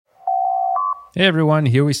Hey everyone,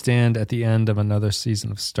 here we stand at the end of another season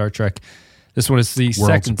of Star Trek. This one is the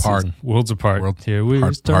second season. Worlds Apart. Here we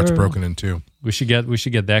hearts broken in two. We should get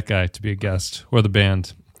that guy to be a guest, or the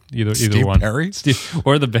band. Either Steve one. Perry?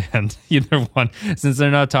 Or the band. Either one. Since they're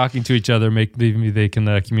not talking to each other, maybe they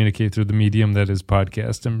can communicate through the medium that is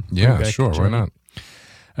podcast. And yeah, sure. Why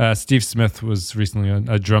not? Steve Smith was recently on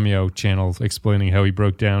a Drumeo channel explaining how he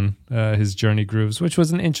broke down his journey grooves, which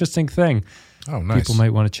was an interesting thing. Oh, nice. People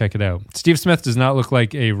might want to check it out. Steve Smith does not look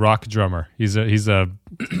like a rock drummer. He's the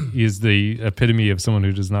epitome of someone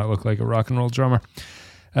who does not look like a rock and roll drummer.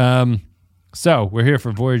 So we're here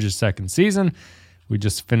for Voyager's second season. We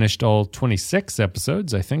just finished all 26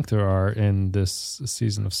 episodes, I think there are, in this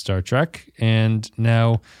season of Star Trek. And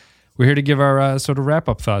now we're here to give our sort of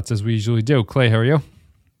wrap-up thoughts, as we usually do. Clay, how are you?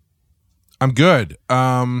 I'm good.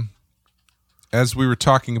 As we were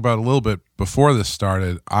talking about a little bit before this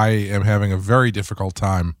started, I am having a very difficult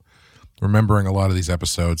time remembering a lot of these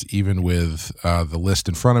episodes, even with the list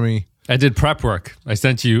in front of me. I did prep work. I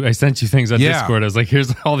sent you things on Discord. I was like,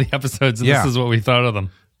 here's all the episodes, and this is what we thought of them.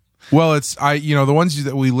 Well, the ones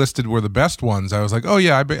that we listed were the best ones. I was like, oh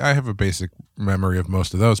yeah, I have a basic memory of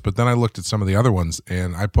most of those. But then I looked at some of the other ones,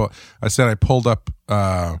 and I pulled up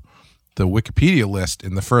the Wikipedia list,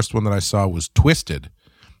 and the first one that I saw was Twisted,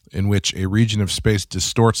 in which a region of space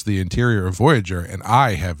distorts the interior of Voyager, and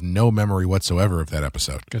I have no memory whatsoever of that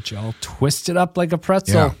episode. Got you all twisted up like a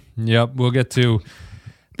pretzel. Yeah. Yep, we'll get to...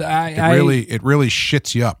 It really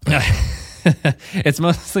shits you up. It's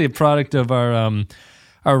mostly a product of our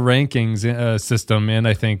rankings system, and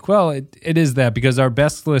I think, well, it is that, because our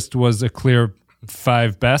best list was a clear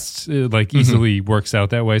 5 best. It easily works out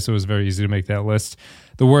that way, so it was very easy to make that list.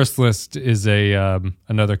 The worst list is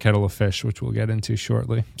another kettle of fish, which we'll get into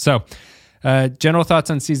shortly. So, general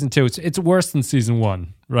thoughts on season 2. It's worse than season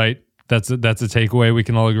 1, right? That's a takeaway we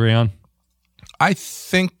can all agree on. I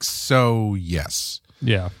think so. Yes.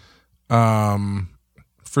 Yeah.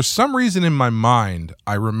 For some reason in my mind,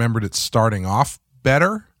 I remembered it starting off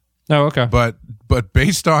better. Oh, okay. But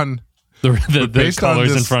based on the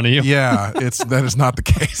colors in front of you, yeah, that is not the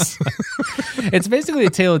case. It's basically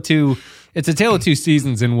a tale of two. It's a tale of two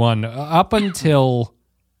seasons in one. Up until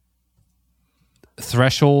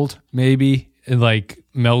Threshold, maybe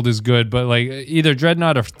Meld is good, but either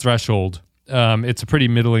Dreadnought or Threshold, it's a pretty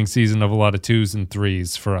middling season of a lot of 2s and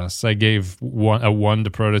 3s for us. I gave a 1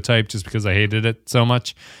 to Prototype just because I hated it so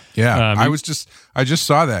much. Yeah, I just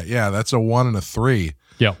saw that. Yeah, that's a 1 and a 3.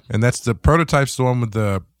 Yeah, and that's the Prototype's the one with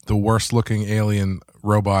the worst looking alien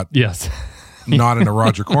robot. Yes. Not in a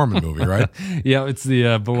Roger Corman movie, right? Yeah, it's the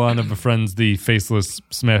B'Elanna befriends the faceless,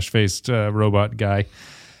 smash-faced robot guy.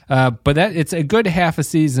 But it's a good half a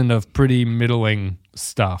season of pretty middling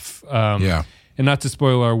stuff. Yeah. And not to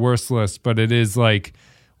spoil our worst list, but it is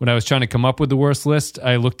when I was trying to come up with the worst list,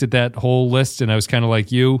 I looked at that whole list and I was kind of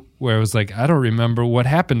like you, where I was like, I don't remember what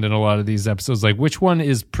happened in a lot of these episodes. Which one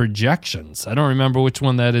is projections? I don't remember which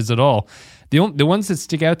one that is at all. The ones that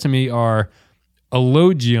stick out to me are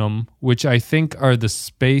Elogium, which I think are the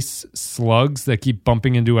space slugs that keep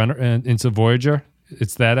bumping into Voyager.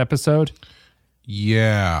 It's that episode.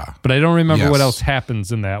 Yeah. But I don't remember what else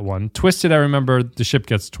happens in that one. Twisted, I remember the ship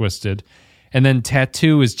gets twisted. And then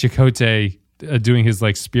Tattoo is Chakotay doing his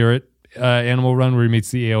spirit animal run where he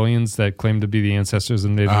meets the aliens that claim to be the ancestors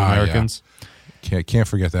of Native Americans. Yeah. Can't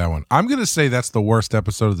forget that one. I'm going to say that's the worst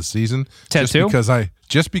episode of the season. Tattoo?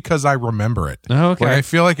 Just because I remember it. Oh, okay. I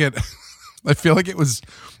feel like it was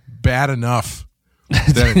bad enough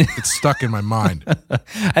that it stuck in my mind.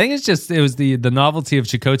 I think it was the novelty of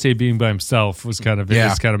Chakotay being by himself was kind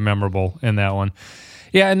of memorable in that one.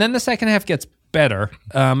 Yeah, and then the second half gets better.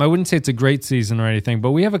 I wouldn't say it's a great season or anything,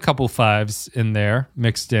 but we have a couple 5s in there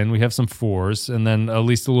mixed in. We have some 4s, and then at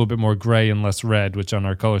least a little bit more gray and less red, which on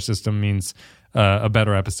our color system means a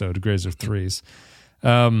better episode. Grays are 3s.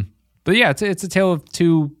 But yeah, it's a tale of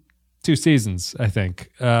two seasons, I think.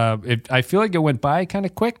 I feel like it went by kind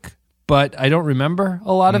of quick, but I don't remember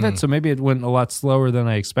a lot of it, so maybe it went a lot slower than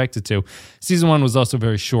I expected to. Season 1 was also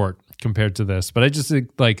very short compared to this, but I just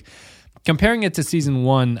think, comparing it to season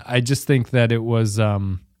 1, I just think that it was...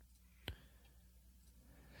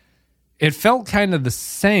 it felt kind of the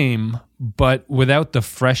same, but without the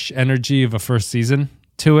fresh energy of a first season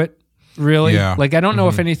to it. Really? Yeah. I don't know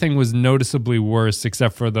if anything was noticeably worse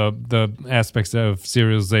except for the aspects of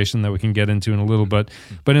serialization that we can get into in a little bit.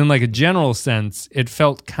 But in a general sense, it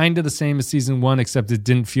felt kind of the same as season 1, except it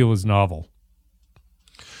didn't feel as novel.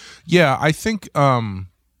 Yeah, I think the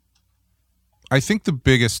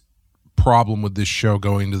biggest problem with this show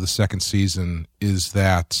going into the second season is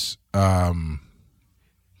that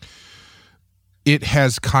it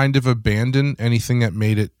has kind of abandoned anything that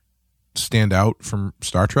made it stand out from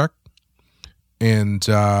Star Trek. And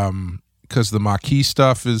because the Maquis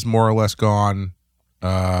stuff is more or less gone.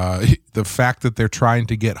 The fact that they're trying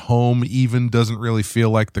to get home even doesn't really feel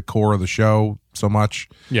like the core of the show so much.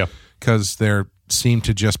 Yeah. Because they seem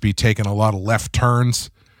to just be taking a lot of left turns.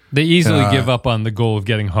 They easily give up on the goal of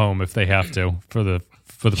getting home if they have to for the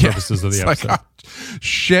purposes of the episode. Like,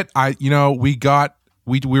 shit,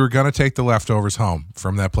 we were going to take the leftovers home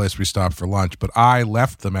from that place we stopped for lunch, but I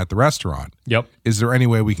left them at the restaurant. Yep. Is there any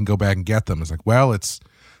way we can go back and get them? It's like, well, it's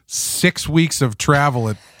 6 weeks of travel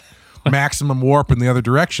at maximum warp in the other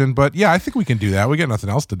direction, but yeah, I think we can do that. We got nothing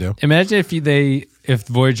else to do. Imagine if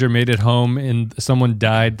Voyager made it home and someone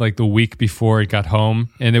died like the week before it got home,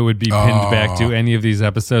 and it would be pinned back to any of these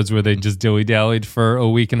episodes where they just dilly-dallied for a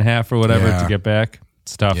week and a half or whatever to get back.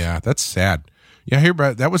 It's tough. Yeah, that's sad. Yeah,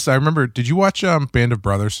 I remember, did you watch Band of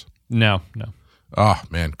Brothers? No. Oh,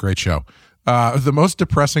 man, great show. The most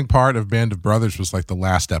depressing part of Band of Brothers was like the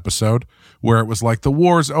last episode where it was like the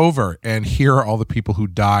war's over and here are all the people who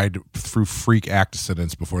died through freak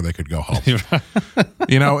accidents before they could go home.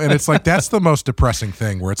 And it's like that's the most depressing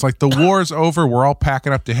thing where it's like the war's over, we're all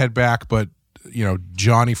packing up to head back, but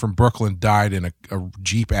Johnny from Brooklyn died in a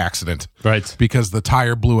Jeep accident. Right. Because the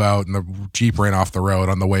tire blew out and the Jeep ran off the road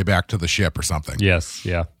on the way back to the ship or something. Yes,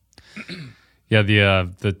 yeah. Yeah,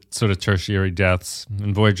 the sort of tertiary deaths,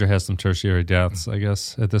 and Voyager has some tertiary deaths, I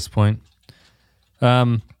guess, at this point.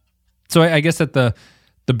 So I guess that the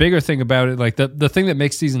bigger thing about it, like the thing that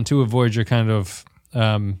makes season 2 of Voyager kind of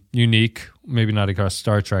unique, maybe not across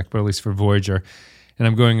Star Trek, but at least for Voyager, and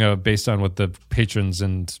I'm going based on what the patrons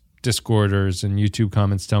and Discorders and YouTube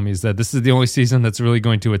comments tell me, is that this is the only season that's really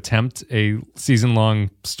going to attempt a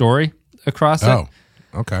season-long story across it. Oh,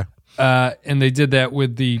 okay. And they did that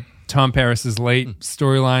with the Tom Paris's late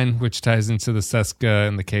storyline, which ties into the Seska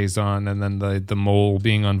and the Kazon, and then the mole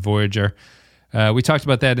being on Voyager. We talked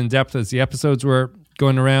about that in depth as the episodes were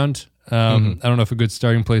going around. I don't know if a good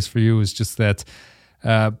starting place for you is just that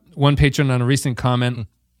one patron on a recent comment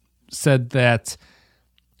said that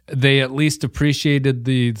they at least appreciated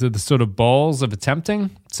the sort of balls of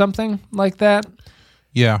attempting something like that.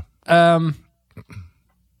 Yeah. What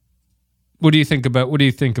do you think about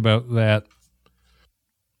that?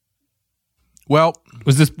 Well,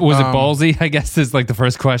 was it ballsy? I guess is like the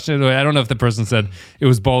first question. I don't know if the person said it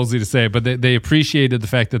was ballsy to say, but they appreciated the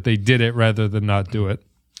fact that they did it rather than not do it.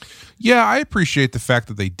 Yeah, I appreciate the fact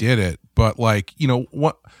that they did it, but like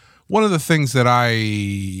one of the things that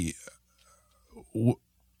I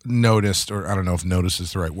noticed, or I don't know if "notice"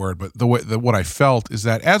 is the right word, but what I felt is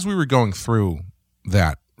that as we were going through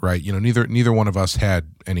that, right, neither one of us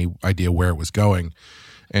had any idea where it was going,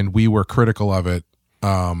 and we were critical of it.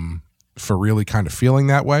 For really kind of feeling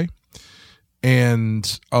that way.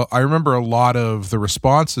 And I remember a lot of the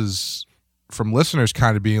responses from listeners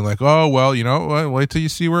kind of being like, oh, well, wait till you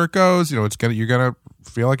see where it goes. You're going to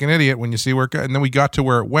feel like an idiot when you see where it goes. And then we got to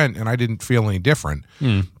where it went and I didn't feel any different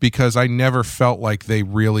because I never felt like they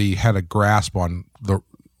really had a grasp on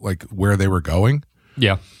where they were going.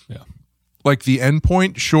 Yeah. Yeah. Like the end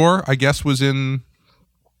point, sure, I guess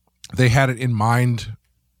they had it in mind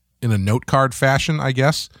in a note card fashion, I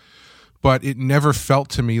guess. But it never felt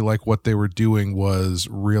to me like what they were doing was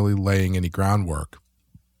really laying any groundwork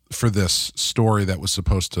for this story that was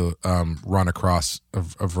supposed to run across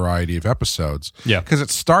a variety of episodes. Yeah. Because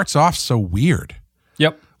it starts off so weird.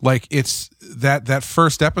 Yep. Like it's that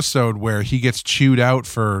first episode where he gets chewed out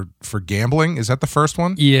for gambling. Is that the first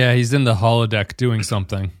one? Yeah, he's in the holodeck doing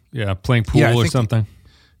something. Yeah, playing pool or something.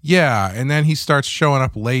 Yeah, and then he starts showing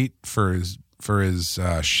up late for his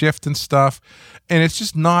shift and stuff, and it's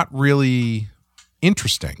just not really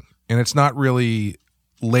interesting, and it's not really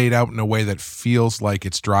laid out in a way that feels like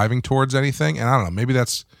it's driving towards anything. And I don't know, maybe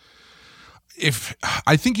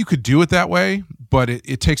I think you could do it that way, but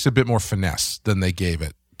it takes a bit more finesse than they gave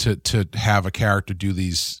it to have a character do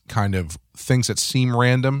these kind of things that seem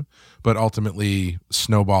random but ultimately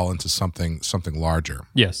snowball into something larger.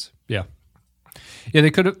 Yes. Yeah,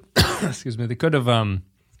 they could have excuse me, they could have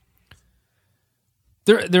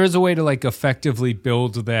There is a way to like effectively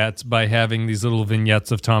build that by having these little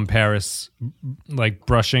vignettes of Tom Paris like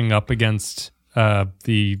brushing up against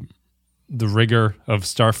the rigor of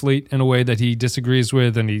Starfleet in a way that he disagrees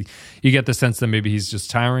with, and you get the sense that maybe he's just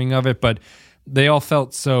tiring of it, but they all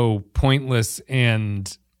felt so pointless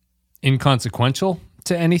and inconsequential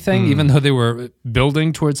to anything, even though they were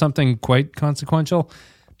building towards something quite consequential.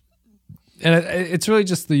 And it's really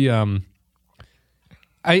just the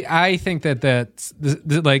I think that's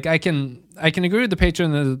like I can I can agree with the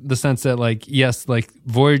patron in the sense that, like, yes, like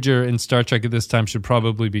Voyager and Star Trek at this time should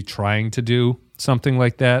probably be trying to do something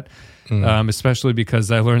like that, especially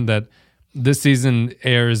because I learned that this season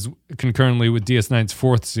airs concurrently with DS9's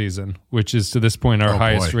 4th season, which is to this point our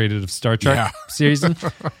highest rated of Star Trek season.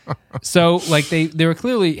 So, like, they were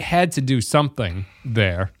clearly had to do something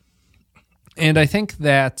there. And I think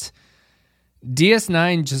that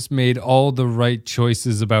DS9 just made all the right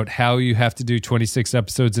choices about how you have to do 26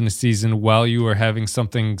 episodes in a season while you are having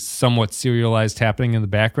something somewhat serialized happening in the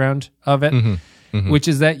background of it, which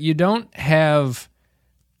is that you don't have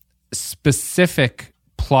specific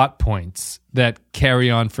plot points that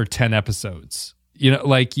carry on for 10 episodes. You know,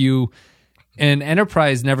 like and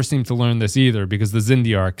Enterprise never seemed to learn this either because the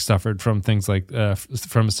Xindi arc suffered from things like,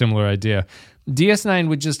 from a similar idea. DS9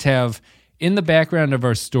 would just have, in the background of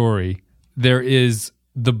our story, there is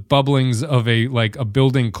the bubblings of a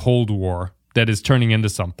building Cold War that is turning into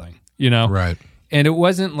something, you know? Right. And it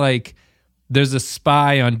wasn't like there's a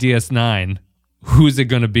spy on DS9. Who's it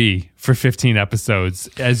going to be for 15 episodes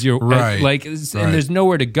as you're and there's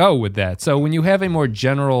nowhere to go with that. So when you have a more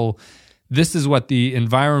general, this is what the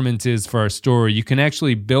environment is for our story, you can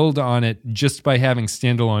actually build on it just by having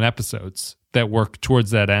standalone episodes that work towards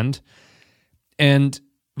that end. And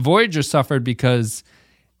Voyager suffered because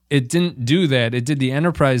it didn't do that. It did the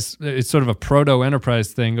Enterprise, it's sort of a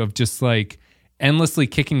proto-Enterprise thing of just like endlessly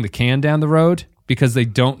kicking the can down the road because they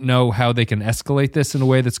don't know how they can escalate this in a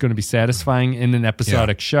way that's going to be satisfying in an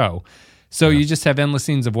episodic show. So you just have endless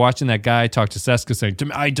scenes of watching that guy talk to Seska saying,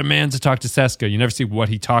 I demand to talk to Seska. You never see what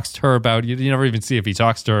he talks to her about. You never even see if he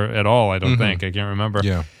talks to her at all, I don't think. I can't remember.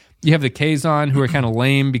 Yeah. You have the Kazon who are kind of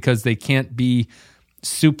lame because they can't be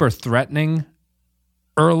super threatening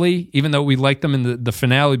early, even though we liked them in the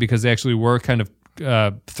finale because they actually were kind of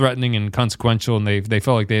threatening and consequential, and they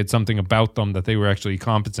felt like they had something about them that they were actually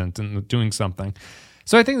competent in doing something.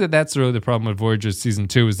 So I think that that's really the problem with Voyager season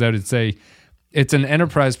 2 is that it's an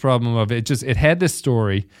Enterprise problem of it had this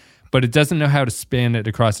story, but it doesn't know how to span it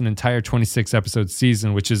across an entire 26 episode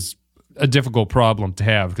season, which is a difficult problem to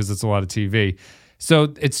have because it's a lot of TV.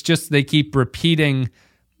 So it's just they keep repeating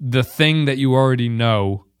the thing that you already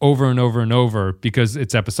know over and over and over because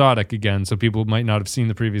it's episodic again, so people might not have seen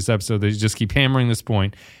the previous episode. They just keep hammering this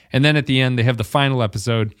point. And then at the end, they have the final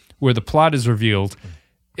episode where the plot is revealed.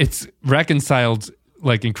 It's reconciled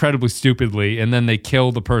like incredibly stupidly, and then they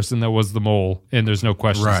kill the person that was the mole, and there's no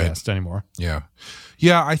questions asked anymore. Yeah.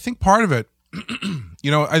 Yeah, I think part of it,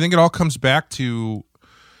 I think it all comes back to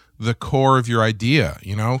the core of your idea,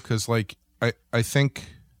 because like I think...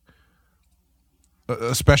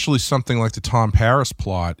 especially something like the Tom Paris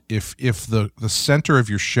plot, if the center of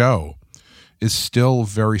your show is still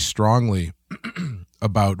very strongly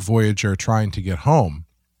about Voyager trying to get home,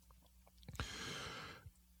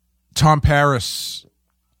 Tom Paris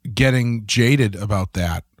getting jaded about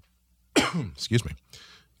that, excuse me,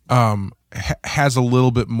 has a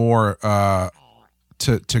little bit more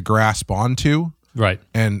to grasp onto, right?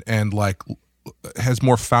 And like has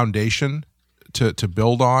more foundation to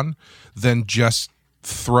build on than just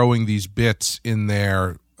throwing these bits in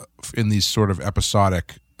there in these sort of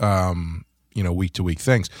episodic week to week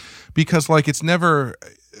things, because like it's never,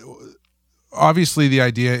 obviously the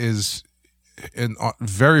idea is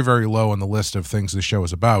very, very low on the list of things the show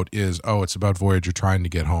is about is, it's about Voyager trying to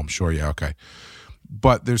get home. Sure. Yeah. Okay.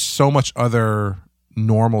 But there's so much other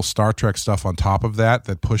normal Star Trek stuff on top of that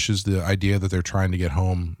pushes the idea that they're trying to get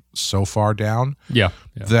home so far down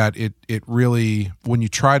that it really, when you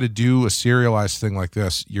try to do a serialized thing like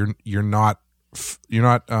this, you're not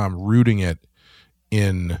rooting it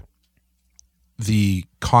in the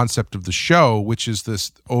concept of the show, which is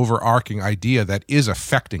this overarching idea that is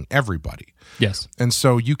affecting everybody. Yes. And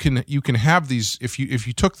so you can have these, if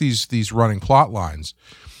you took these running plot lines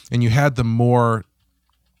and you had them more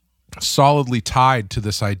solidly tied to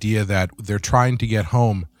this idea that they're trying to get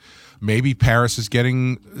home. Maybe Paris is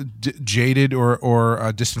getting jaded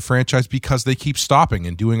or disenfranchised because they keep stopping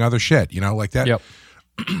and doing other shit, like that. Yep.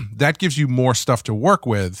 That gives you more stuff to work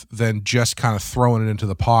with than just kind of throwing it into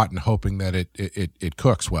the pot and hoping that it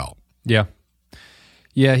cooks well. Yeah.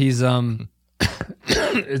 Yeah, he's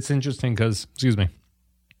it's interesting because, excuse me,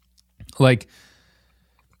 like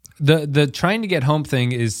the trying to get home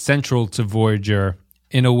thing is central to Voyager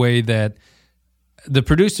in a way that the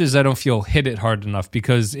producers, I don't feel, hit it hard enough,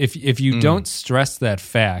 because if you don't stress that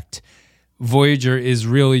fact, Voyager is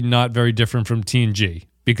really not very different from TNG,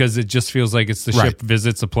 because it just feels like it's the ship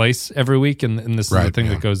visits a place every week, and this is the thing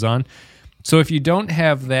that goes on. So if you don't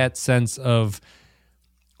have that sense of,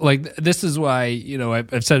 like this is why, you know,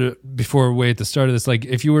 I've said it before way at the start of this, like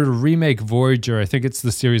if you were to remake Voyager, I think it's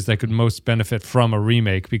the series that could most benefit from a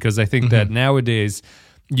remake, because I think that nowadays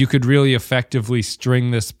you could really effectively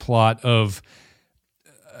string this plot of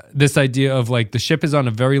this idea of like the ship is on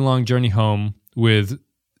a very long journey home with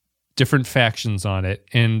different factions on it,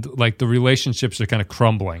 and like the relationships are kind of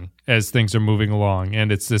crumbling as things are moving along,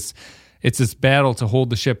 and it's this battle to hold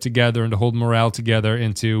the ship together and to hold morale together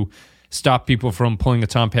and to stop people from pulling a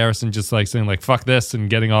Tom Paris and just like saying like fuck this and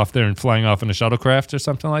getting off there and flying off in a shuttlecraft or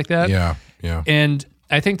something like that. Yeah. And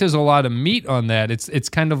I think there's a lot of meat on that. It's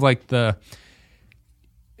kind of like I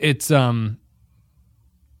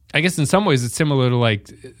guess in some ways it's similar to like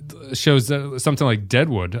shows something like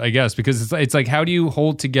Deadwood, I guess, because it's like how do you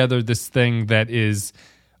hold together this thing that is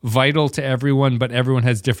vital to everyone, but everyone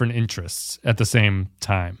has different interests at the same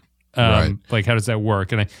time. Right. Like how does that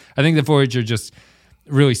work? And I think the Voyager just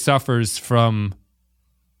really suffers from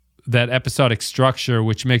that episodic structure,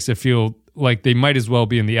 which makes it feel like they might as well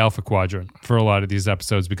be in the Alpha Quadrant for a lot of these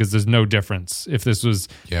episodes, because there's no difference. If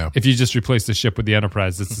you just replace the ship with the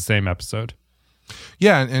Enterprise, it's the same episode.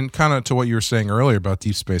 Yeah, and kind of to what you were saying earlier about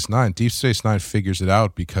Deep Space Nine. Deep Space Nine figures it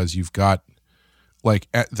out because you've got, like,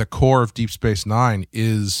 at the core of Deep Space Nine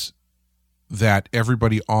is that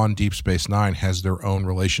everybody on Deep Space Nine has their own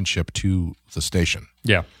relationship to the station.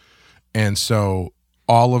 Yeah. And so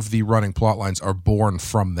all of the running plot lines are born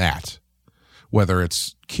from that, whether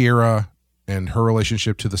it's Kira and her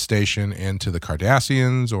relationship to the station and to the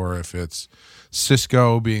Cardassians, or if it's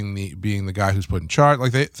Cisco being the guy who's put in charge.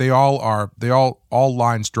 Like all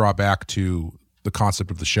lines draw back to the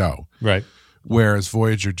concept of the show, right? Whereas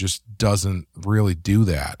Voyager just doesn't really do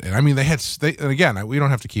that. And I mean, and again, we don't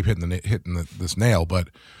have to keep hitting this nail, but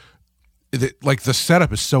like the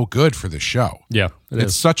setup is so good for this show. Yeah,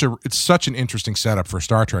 it's such an interesting setup for a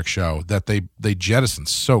Star Trek show that they jettison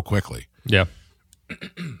so quickly. Yeah.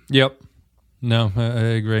 Yep. No, I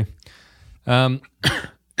agree.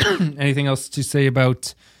 Anything else to say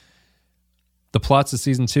about the plots of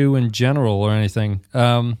season 2 in general, or anything?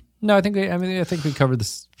 No, I think we covered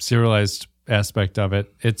the serialized aspect of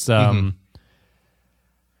it. It's yeah.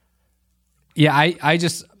 I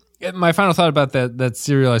just, my final thought about that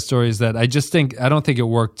serialized story is that I don't think it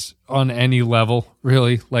worked on any level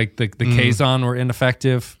really. Like the Kazon were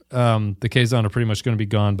ineffective. The Kazon are pretty much going to be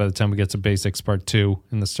gone by the time we get to Basics Part 2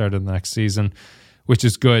 in the start of the next season, which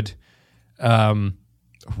is good.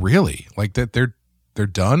 Really? Like that they're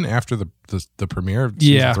done after the premiere of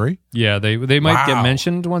season 3? Yeah, they might get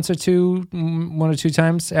mentioned one or two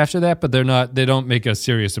times after that, but they don't make a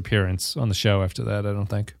serious appearance on the show after that, I don't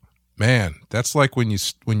think. Man, that's like when you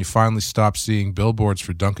finally stop seeing billboards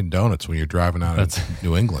for Dunkin' Donuts when you're driving out of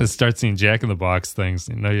New England. Start seeing Jack in the Box things.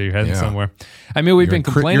 You know you're heading somewhere. I mean, we've been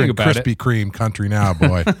complaining about it. Krispy Kreme country now,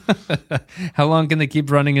 boy. How long can they keep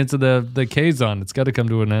running into the Kazon? It's got to come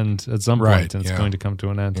to an end at some point, and it's going to come to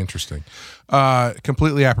an end. Interesting.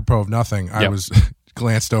 Completely apropos of nothing, I was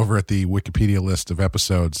glanced over at the Wikipedia list of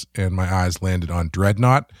episodes, and my eyes landed on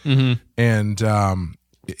Dreadnought, and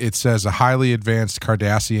it says a highly advanced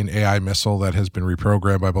Cardassian AI missile that has been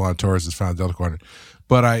reprogrammed by B'Elanna Torres is found in Delta Quadrant.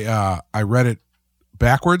 But I read it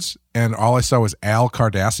backwards, and all I saw was Al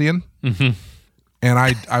Cardassian. And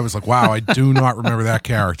I was like, wow, I do not remember that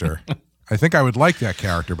character. I think I would like that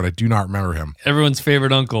character, but I do not remember him. Everyone's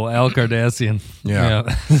favorite uncle, Al Cardassian.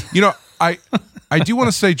 Yeah. You know, I do want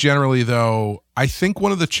to say generally, though, I think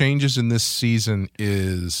one of the changes in this season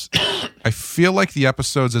is I feel like the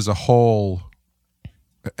episodes as a whole,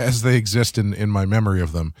 as they exist in my memory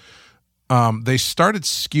of them, they started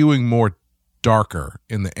skewing more darker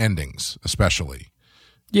in the endings, especially.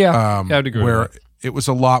 Yeah, I would agree. Where it was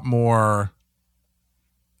a lot more,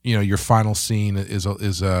 you know, your final scene is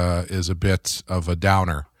a bit of a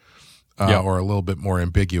downer, or a little bit more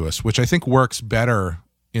ambiguous, which I think works better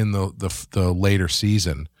in the later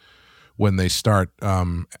season when they start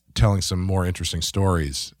telling some more interesting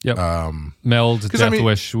stories. Yep. Meld, Death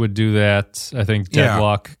Wish would do that. I think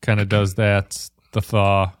Deadlock kind of does that. The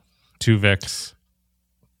Thaw, Tuvix,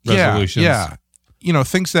 Resolutions. Yeah. You know,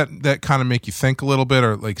 things that kind of make you think a little bit,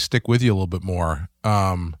 or like stick with you a little bit more.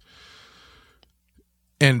 And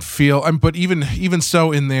feel, but even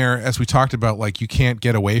so in there, as we talked about, like you can't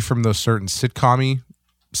get away from those certain sitcom-y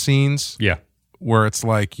scenes. Yeah. Where it's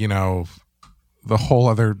like, you know, the whole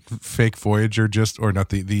other fake Voyager or not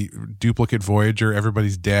the duplicate Voyager,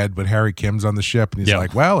 everybody's dead, but Harry Kim's on the ship, and he's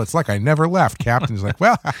like, well, it's like I never left, Captain. He's like,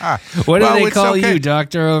 well, what do they call you,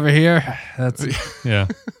 Doctor, over here? That's yeah.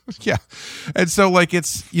 Yeah. And so like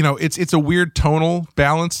it's, you know, it's a weird tonal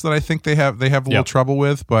balance that I think they have a little trouble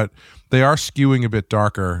with, but they are skewing a bit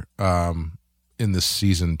darker in this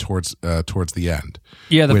season towards the end.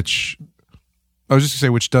 Yeah, which I was just gonna say,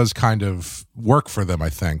 which does kind of work for them, I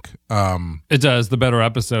think. It does. The better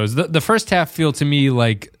episodes. The first half feel to me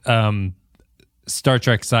like Star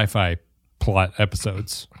Trek sci-fi plot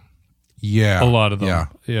episodes. Yeah, a lot of them.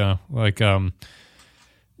 Yeah, like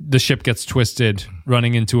the ship gets twisted,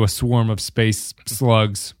 running into a swarm of space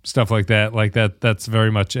slugs, stuff like that. Like that. That's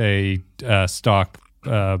very much a stock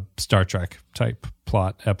Star Trek type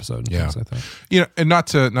plot episode. Yeah, I think. You know, and not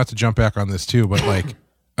to jump back on this too, but like,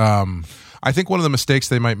 I think one of the mistakes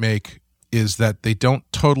they might make is that they don't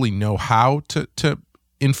totally know how to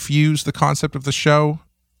infuse the concept of the show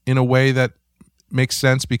in a way that makes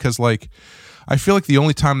sense, because like I feel like the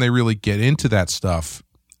only time they really get into that stuff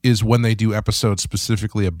is when they do episodes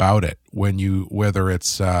specifically about it. Whether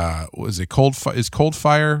it's is Cold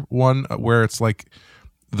Fire one where it's like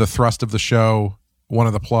the thrust of the show, one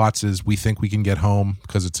of the plots is we think we can get home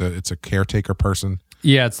because it's a caretaker person.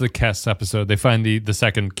 Yeah, it's the Kess episode. They find the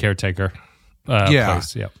second caretaker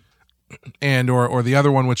place. Yeah. And or the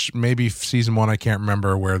other one, which maybe season 1, I can't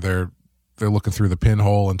remember, where they're looking through the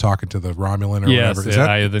pinhole and talking to the Romulan or whatever. Is that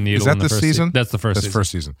Eye of the Needle? Is that this season? That's the first. That's season.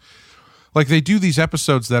 First season. Like they do these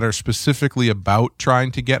episodes that are specifically about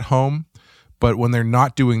trying to get home, but when they're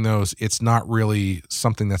not doing those, it's not really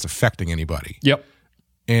something that's affecting anybody. Yep.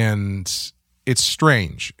 And it's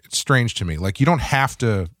strange. It's strange to me. Like you don't have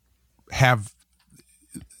to have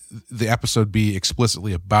the episode be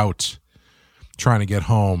explicitly about trying to get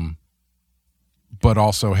home, but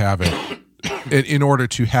also have it in order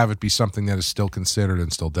to have it be something that is still considered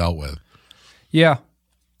and still dealt with. Yeah.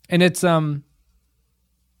 And it's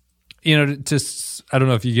you know, I don't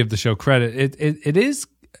know if you give the show credit. It is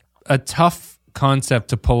a tough concept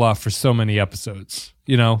to pull off for so many episodes.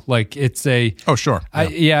 You know, like it's a sure. I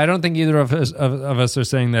don't think either of us are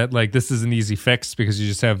saying that like this is an easy fix because you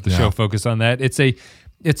just have the show focus on that. It's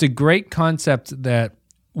a great concept that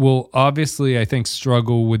will obviously, I think,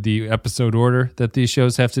 struggle with the episode order that these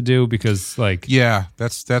shows have to do, because like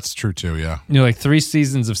that's true too. Yeah, you know, like 3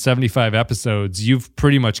 seasons of 75 episodes, you've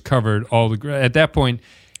pretty much covered all the. At that point,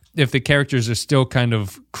 if the characters are still kind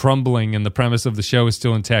of crumbling and the premise of the show is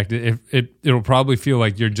still intact, it'll probably feel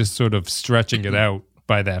like you're just sort of stretching it out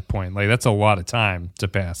by that point. Like that's a lot of time to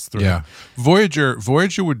pass through. Yeah, Voyager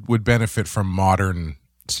would benefit from modern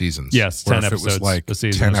seasons. Yes, 10 episodes. It was like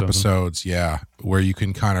 10 episodes, where you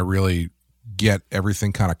can kind of really get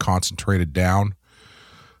everything kind of concentrated down,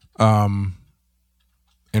 and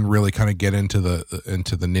really kind of get into the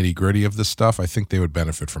nitty gritty of this stuff. I think they would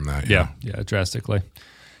benefit from that. Yeah, drastically.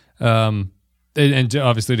 And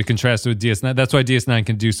obviously to contrast it with DS9, that's why DS9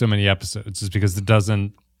 can do so many episodes, is because it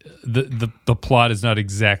doesn't. The plot is not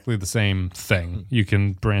exactly the same thing. You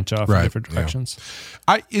can branch off in different directions.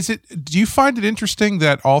 Yeah. Do you find it interesting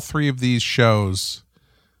that all 3 of these shows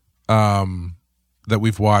that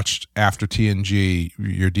we've watched after TNG,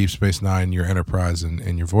 your Deep Space Nine, your Enterprise,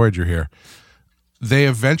 and your Voyager here, they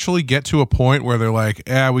eventually get to a point where they're like,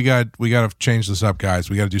 we got to change this up, guys.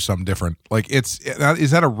 We got to do something different. Like is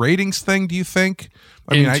that a ratings thing, do you think?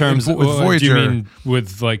 With Voyager, do you mean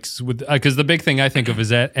with because the big thing I think of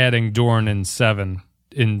is adding Dorn and 7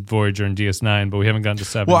 in Voyager and DS9, but we haven't gotten to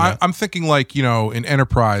 7 yet. I'm thinking like, you know, in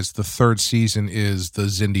Enterprise, the 3rd season is the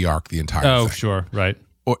Xindi arc, the entire thing. Oh, sure, right.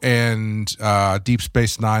 And Deep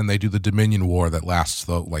Space Nine, they do the Dominion War that lasts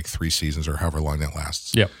like 3 seasons or however long that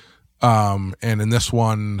lasts. Yep. And in this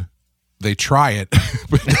one, they try it,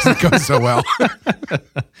 but it doesn't go so well.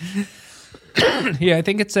 Yeah, I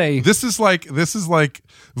think This is like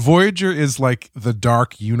Voyager is like the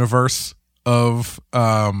dark universe of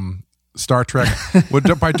Star Trek.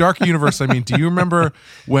 By dark universe, I mean, do you remember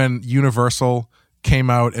when Universal came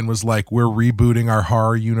out and was like, we're rebooting our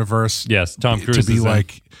horror universe? Yes, Tom Cruise to be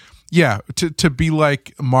like. Yeah, to be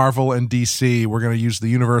like Marvel and DC, we're going to use the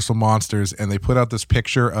Universal monsters, and they put out this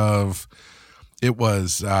picture of it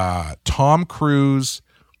was Tom Cruise,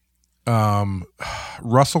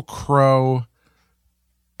 Russell Crowe,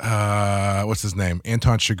 what's his name?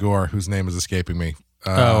 Anton Chigurh, whose name is escaping me.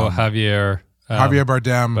 Javier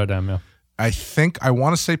Bardem. Bardem, yeah. I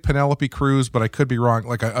want to say Penelope Cruz, but I could be wrong.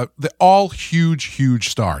 Like they're all huge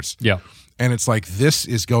stars. Yeah, and it's like this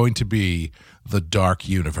is going to be the dark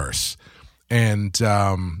universe. And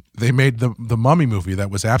they made the Mummy movie that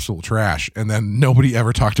was absolute trash, and then nobody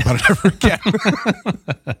ever talked about it ever again.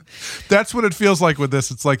 That's what it feels like with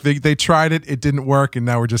this. It's like they tried it, it didn't work, and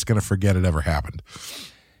now we're just going to forget it ever happened.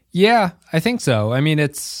 Yeah, I think so. I mean,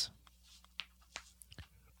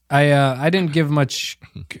 I didn't give much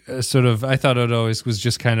sort of. I thought it always was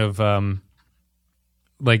just kind of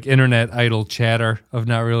like internet idle chatter of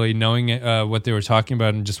not really knowing what they were talking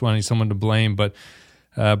about and just wanting someone to blame. But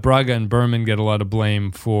Braga and Berman get a lot of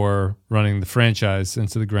blame for running the franchise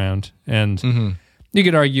into the ground. And you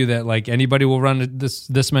could argue that like anybody will run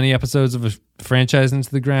this many episodes of a franchise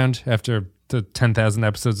into the ground after the 10,000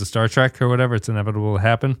 episodes of Star Trek or whatever. It's inevitable to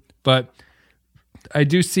happen. But I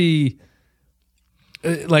do see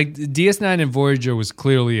like DS9 and Voyager was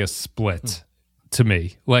clearly a split to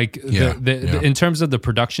me. Like in terms of the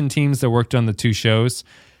production teams that worked on the two shows,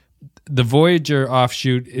 the Voyager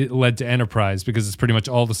offshoot, it led to Enterprise because it's pretty much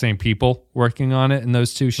all the same people working on it in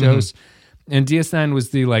those two shows. And DS9 was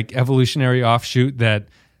the like evolutionary offshoot that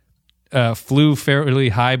flew fairly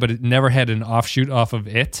high, but it never had an offshoot off of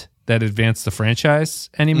it that advanced the franchise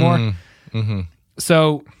anymore.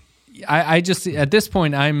 So I just, at this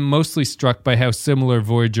point, I'm mostly struck by how similar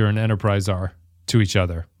Voyager and Enterprise are to each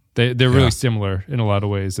other. They're really similar in a lot of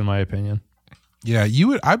ways, in my opinion. Yeah,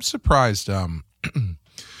 I'm surprised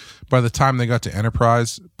by the time they got to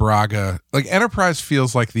Enterprise, Braga, like Enterprise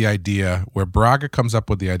feels like the idea where Braga comes up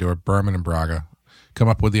with the idea, or Berman and Braga come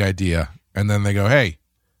up with the idea, and then they go, hey,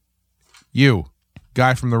 you,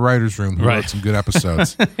 guy from the writer's room who wrote some good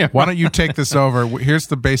episodes, why don't you take this over? Here's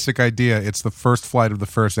the basic idea. It's the first flight of the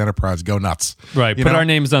first Enterprise. Go nuts. Right. Put our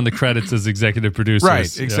names on the credits as executive producers.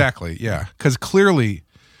 Right, exactly, yeah. Because clearly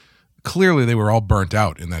they were all burnt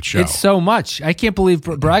out in that show. It's so much. I can't believe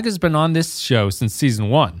Braga's been on this show since season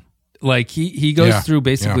 1. Like he goes through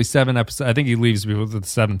basically 7 episodes. I think he leaves before the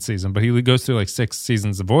 7th season, but he goes through like 6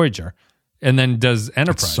 seasons of Voyager and then does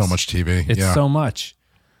Enterprise. It's so much TV. It's so much.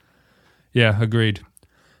 Yeah, agreed.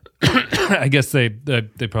 I guess they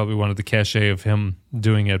probably wanted the cachet of him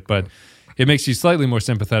doing it, but it makes you slightly more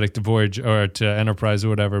sympathetic to Voyager or to Enterprise or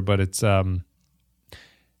whatever. But it's I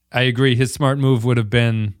agree. His smart move would have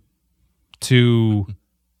been to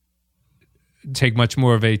take much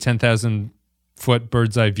more of a 10,000-foot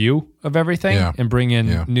bird's eye view of everything and bring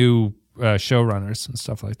in new showrunners and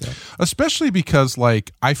stuff like that. Especially because,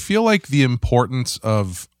 like, I feel like the importance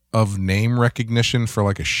of name recognition for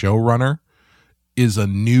like a showrunner is a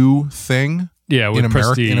new thing. Yeah, with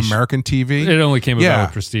in American TV. It only came about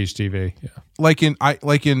with Prestige TV. Yeah. Like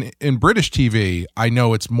in British TV, I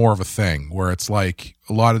know it's more of a thing where it's like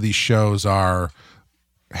a lot of these shows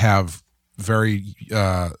have very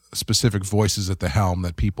specific voices at the helm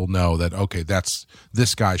that people know that, okay, that's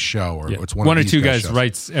this guy's show, or it's one or of these two guys shows.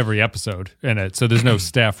 Writes every episode in it, so there's no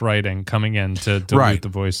staff writing coming in to dilute the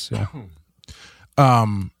voice.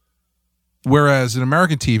 Yeah. Whereas in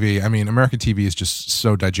American TV, I mean, American TV is just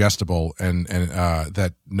so digestible and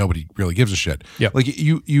that nobody really gives a shit. Yep. Like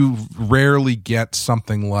you rarely get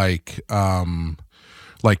something like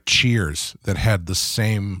Cheers that had the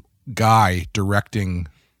same guy directing.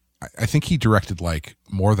 I think he directed like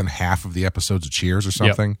more than half of the episodes of Cheers or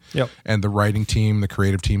something. Yep. And the writing team, the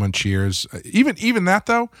creative team on Cheers, even that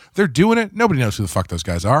though, they're doing it. Nobody knows who the fuck those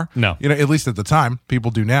guys are. No. You know, at least at the time, people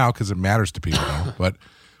do now because it matters to people now. But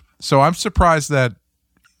so I'm surprised that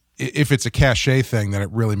if it's a cachet thing, that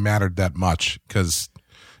it really mattered that much, because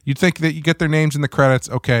you'd think that you get their names in the credits.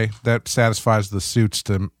 Okay, that satisfies the suits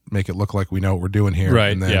to make it look like we know what we're doing here.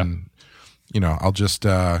 Right. And then, I'll just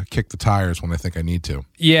kick the tires when I think I need to.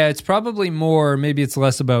 Yeah, it's probably more, maybe it's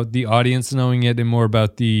less about the audience knowing it and more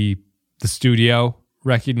about the studio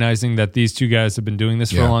recognizing that these two guys have been doing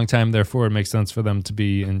this for a long time. Therefore, it makes sense for them to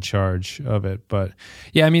be in charge of it. But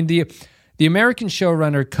yeah, I mean, the American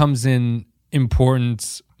showrunner comes in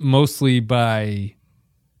importance mostly by,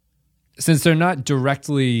 since they're not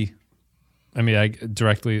directly,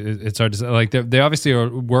 it's hard to say. Like they obviously are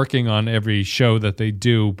working on every show that they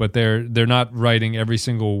do, but they're not writing every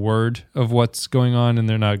single word of what's going on, and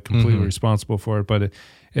they're not completely responsible for it. But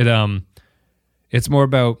it's more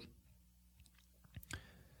about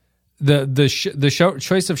the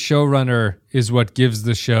choice of showrunner is what gives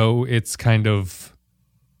the show its kind of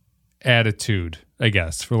attitude, I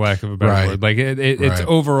guess, for lack of a better word. Like it's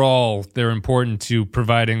overall, they're important to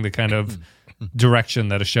providing the kind of direction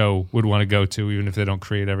that a show would want to go to, even if they don't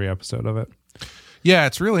create every episode of it. Yeah,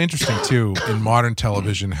 it's really interesting too in modern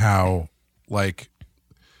television how like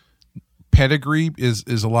pedigree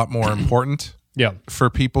is a lot more important. For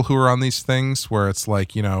people who are on these things, where it's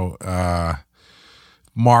like,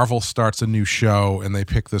 Marvel starts a new show and they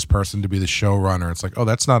pick this person to be the showrunner. It's like, oh,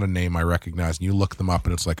 that's not a name I recognize. And you look them up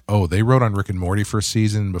and it's like, oh, they wrote on Rick and Morty for a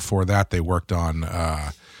season. Before that, they worked on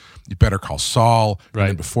Better Call Saul. Right.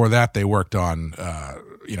 And before that, they worked on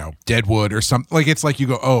Deadwood or something. Like, it's like you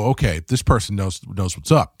go, oh, okay, this person knows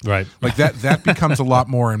what's up. Right. Like that becomes a lot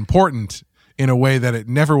more important in a way that it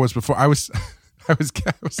never was before. I was I was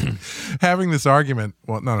having this argument.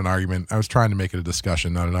 Well, not an argument. I was trying to make it a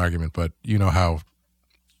discussion, not an argument. But you know how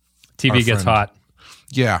TV gets hot.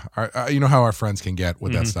 Yeah, you know how our friends can get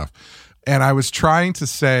with that stuff. And I was trying to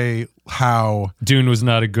say how Dune was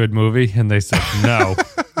not a good movie, and they said no.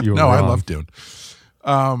 You were no, wrong. I love Dune.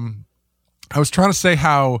 I was trying to say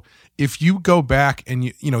how if you go back and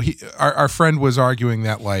you know our friend was arguing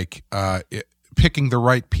that like picking the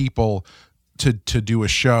right people to do a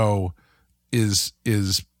show is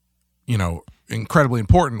you know incredibly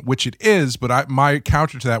important, which it is. But my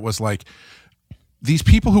counter to that was like these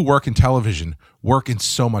people who work in television work in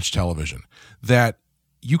so much television that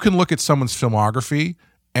you can look at someone's filmography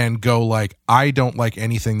and go like, I don't like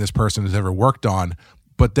anything this person has ever worked on.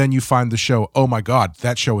 But then you find the show, oh my God,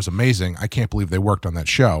 that show is amazing. I can't believe they worked on that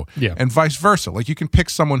show. Yeah. And vice versa. Like you can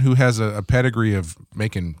pick someone who has a pedigree of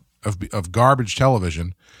making of garbage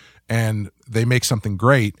television and they make something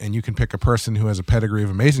great, and you can pick a person who has a pedigree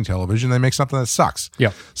of amazing television, they make something that sucks.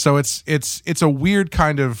 Yeah. So it's a weird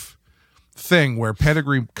kind of thing where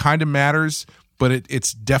pedigree kind of matters, but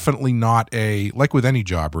it's definitely not like with any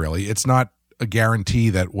job really, it's not a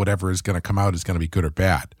guarantee that whatever is going to come out is going to be good or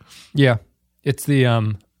bad. Yeah. It's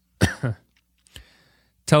the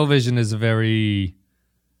television is a very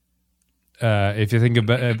if you think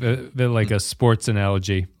about it like a sports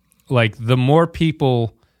analogy, like the more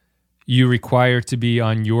people you require to be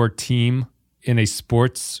on your team in a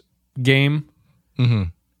sports game,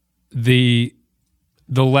 the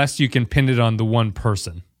less you can pin it on the one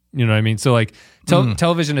person. You know what I mean? So like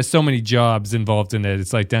television has so many jobs involved in it.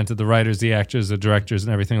 It's like down to the writers, the actors, the directors,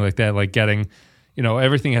 and everything like that. Like getting, you know,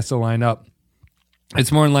 everything has to line up.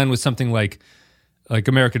 It's more in line with something like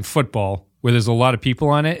American football, where there's a lot of people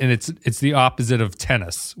on it, and it's the opposite of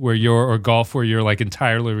tennis, or golf, where you're like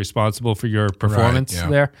entirely responsible for your performance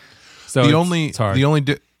there. So it's hard.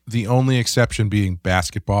 The only exception being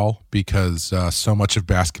basketball, because so much of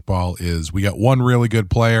basketball is we got one really good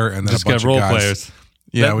player and then just a bunch got role of guys. players.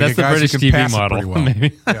 Yeah, that's the British TV model. Well.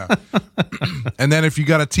 Maybe. Yeah. And then if you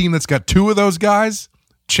got a team that's got two of those guys,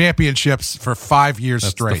 championships for 5 years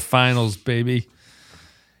That's straight. The finals, baby.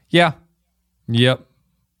 Yeah. Yep.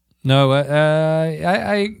 No.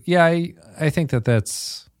 I think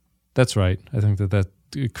that's right. I think that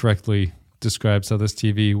correctly describes how this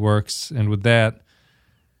TV works. And with that,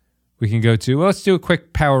 we can go to let's do a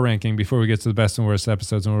quick power ranking before we get to the best and worst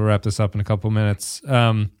episodes, and we'll wrap this up in a couple minutes.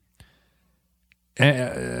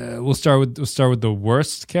 We'll start with the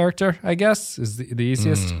worst character, I guess, is the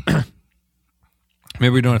easiest. Maybe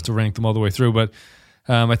we don't have to rank them all the way through, but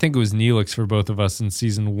I think it was Neelix for both of us in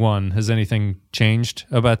season 1. Has anything changed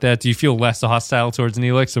about that? Do you feel less hostile towards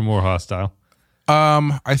Neelix or more hostile?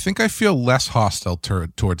 I think I feel less hostile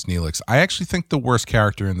towards Neelix. I actually think the worst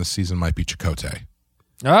character in this season might be Chakotay.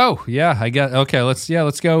 Oh, yeah, I got okay. Let's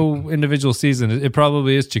go individual season. It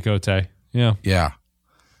probably is Chakotay. Yeah.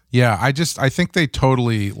 Yeah, I think they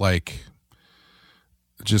totally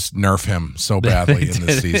just nerf him so badly in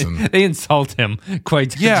this season. They insult him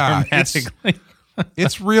quite dramatically.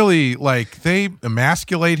 It's really like they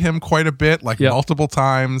emasculate him quite a bit, multiple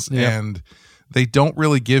times, and they don't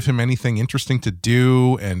really give him anything interesting to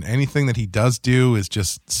do, and anything that he does do is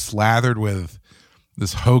just slathered with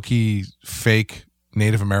this hokey, fake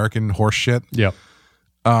Native American horse shit. Yep.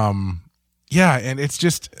 Yeah, and it's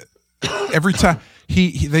just every time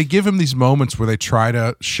they give him these moments where they try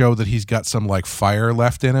to show that he's got some fire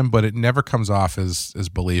left in him, but it never comes off as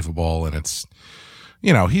believable. And it's,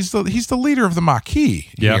 he's the leader of the Maquis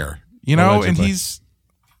here, allegedly. And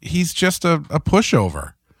he's just a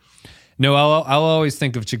pushover. No, I'll always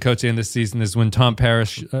think of Chakotay in this season is when Tom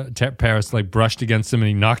Paris brushed against him and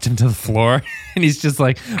he knocked him to the floor, and he's just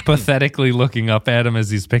pathetically looking up at him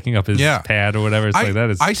as he's picking up his pad or whatever. It's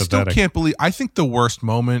that is pathetic. Still can't believe. I think the worst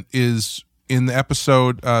moment is in the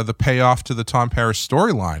episode, the payoff to the Tom Paris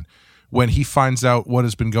storyline, when he finds out what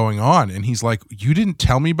has been going on, and he's like, "You didn't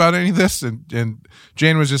tell me about any of this," and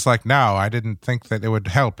Jane was just like, "No, I didn't think that it would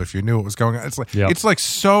help if you knew what was going on." It's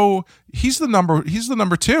so he's the number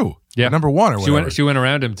 2, number 1 or whatever. She went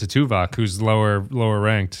around him to Tuvok, who's lower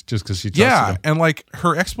ranked, just because she trusted him. And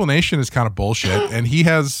her explanation is kind of bullshit, and he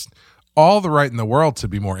has all the right in the world to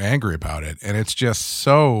be more angry about it, and it's just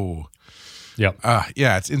so.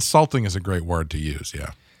 It's insulting is a great word to use.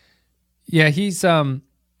 Yeah,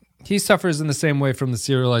 he suffers in the same way from the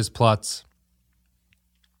serialized plots.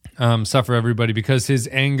 Suffer everybody, because his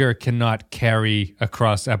anger cannot carry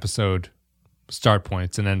across episode start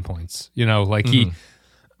points and end points. He's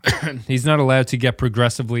not allowed to get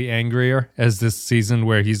progressively angrier as this season,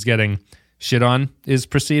 where he's getting shit on, is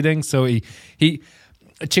proceeding. So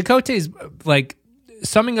Chakotay's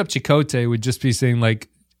summing up Chakotay would just be saying, like,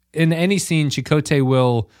 in any scene, Chakotay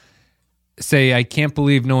will say, I can't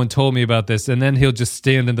believe no one told me about this, and then he'll just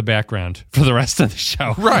stand in the background for the rest of the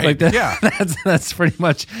show. Right, like that, yeah. That's pretty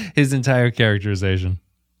much his entire characterization.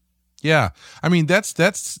 Yeah. I mean, that's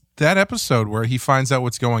that episode where he finds out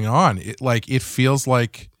what's going on. It feels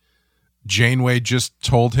like Janeway just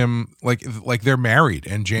told him, like they're married,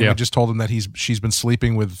 and Janeway just told him that she's been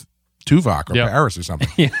sleeping with Tuvok or Paris or something.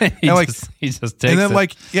 Yeah, he just takes and then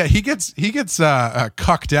it. he gets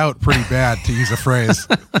cucked out pretty bad, to use a phrase,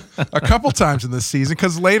 a couple times in this season,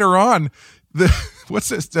 because later on,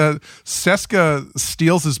 Seska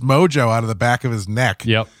steals his mojo out of the back of his neck.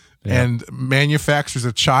 Yep. And manufactures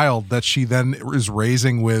a child that she then is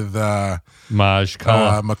raising with Maj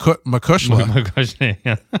Kala. Makushla.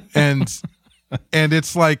 Yeah. and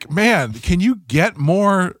it's like, man, can you get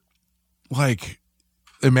more like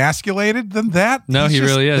emasculated than that? No, he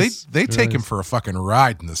really is. They take him for a fucking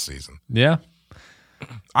ride in this season. Yeah.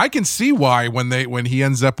 I can see why when he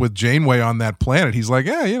ends up with Janeway on that planet, he's like,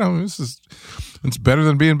 yeah, it's better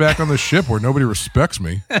than being back on the ship where nobody respects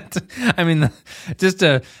me. I mean, just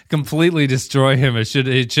to completely destroy him, it should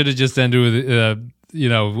have just ended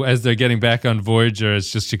with, as they're getting back on Voyager,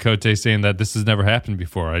 it's just Chakotay saying that this has never happened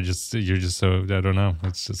before. You're just so, I don't know.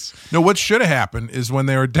 It's just. No, what should have happened is when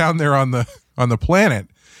they were down there on the planet,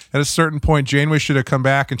 at a certain point, Janeway should have come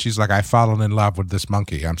back and she's like, I've fallen in love with this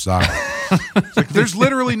monkey. I'm sorry. Like, there's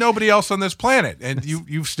literally nobody else on this planet, and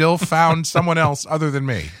you've still found someone else other than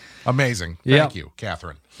me. Amazing. Thank you,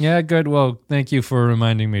 Catherine. Yeah, good. Well, thank you for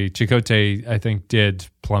reminding me. Chakotay, I think, did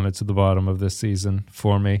plummet to the bottom of this season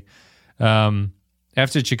for me. After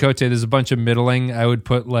Chakotay, there's a bunch of middling. I'd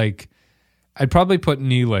probably put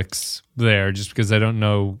Neelix there just because I don't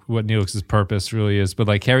know what Neelix's purpose really is. But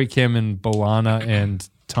like Harry Kim and B'Elanna and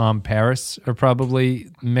Tom Paris are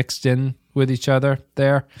probably mixed in with each other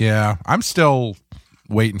there. Yeah, I'm still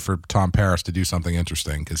waiting for Tom Paris to do something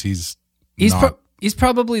interesting because he's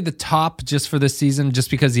probably the top just for this season, just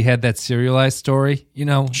because he had that serialized story,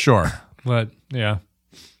 Sure. But yeah,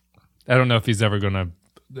 I don't know if he's ever going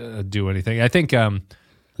to do anything. I think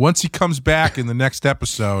once he comes back in the next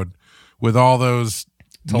episode with all those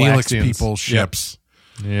Neelix people ships.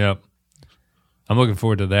 Yep. I'm looking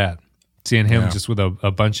forward to that. Seeing him just with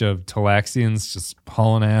a bunch of Talaxians just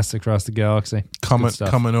hauling ass across the galaxy.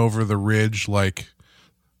 Coming over the ridge like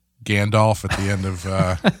Gandalf at the end of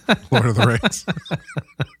Lord of the Rings.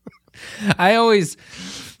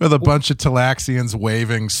 With a bunch of Talaxians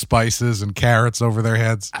waving spices and carrots over their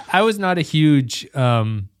heads. I was not a huge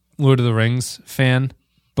Lord of the Rings fan,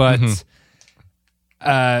 but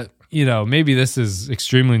maybe this is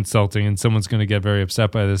extremely insulting and someone's going to get very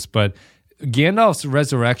upset by this, but Gandalf's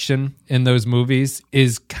resurrection in those movies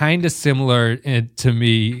is kind of similar to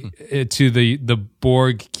me to the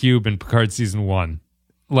Borg cube in Picard season 1.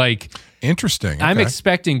 Like, interesting. Okay. I'm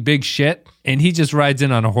expecting big shit, and he just rides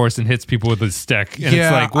in on a horse and hits people with a stick, and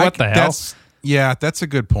it's like, what the hell? That's a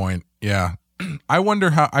good point. Yeah, I wonder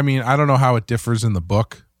how. I mean, I don't know how it differs in the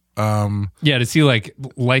book. Does he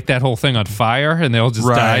light that whole thing on fire and they all just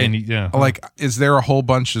die? And like, is there a whole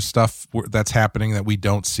bunch of stuff that's happening that we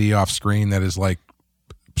don't see off screen that is like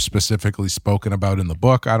specifically spoken about in the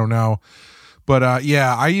book? I don't know, but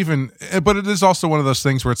but it is also one of those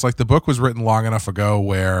things where it's like the book was written long enough ago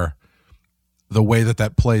where the way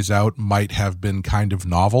that plays out might have been kind of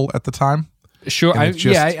novel at the time. Sure, I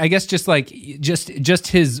guess just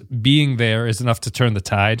his being there is enough to turn the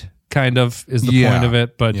tide. Kind of is the point of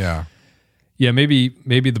it, but maybe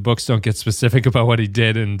the books don't get specific about what he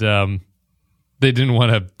did, and they didn't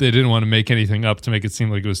want to make anything up to make it seem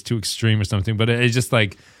like it was too extreme or something. But it's just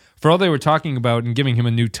like, for all they were talking about and giving him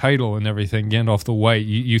a new title and everything, Gandalf the White,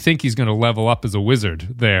 you think he's going to level up as a wizard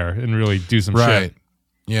there and really do some shit.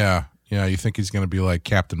 Yeah, you think he's going to be like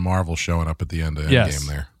Captain Marvel showing up at the end of Endgame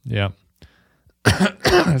there. Yeah.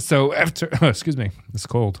 So after, excuse me, it's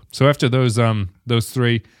cold. So after those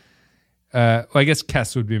three. I guess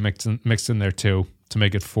Kess would be mixed in there too to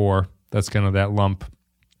make it 4. That's kind of that lump.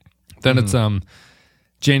 Then it's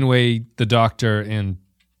Janeway, the Doctor, and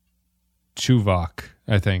Tuvok,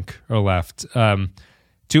 I think, are left.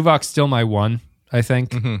 Tuvok's still my 1, I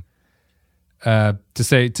think. To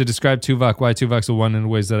describe Tuvok, why Tuvok's a 1 in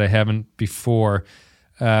ways that I haven't before.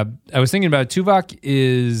 I was thinking about Tuvok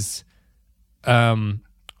is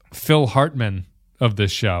Phil Hartman of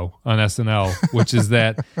this show on SNL, which is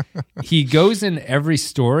that he goes in every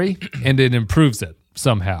story and it improves it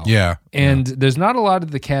somehow. Yeah. And there's not a lot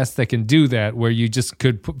of the cast that can do that, where you just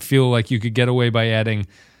could feel like you could get away by adding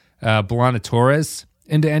B'Elanna Torres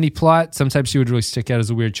into any plot. Sometimes she would really stick out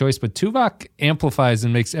as a weird choice, but Tuvok amplifies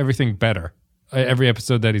and makes everything better every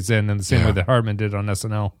episode that he's in the same way that Hartman did on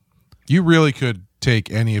SNL. You really could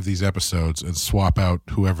take any of these episodes and swap out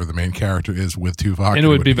whoever the main character is with Tuvok. And it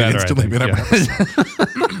would be better, instantly better.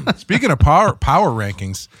 Speaking of power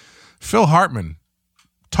rankings, Phil Hartman,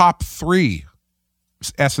 top 3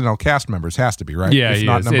 SNL cast members has to be, right? Yeah, if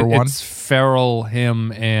not number 1. It's Ferrell,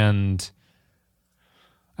 him, and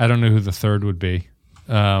I don't know who the third would be.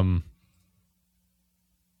 I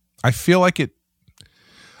feel like it.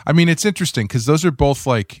 I mean, it's interesting because those are both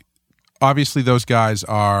like, obviously those guys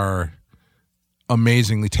are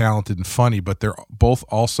amazingly talented and funny, but they're both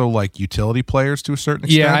also like utility players to a certain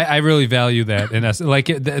extent. Yeah, I really value that. And like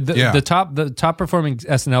the top performing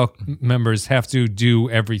SNL members have to do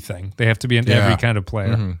everything. They have to be in every kind of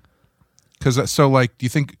player. Because so like, do you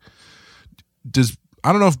think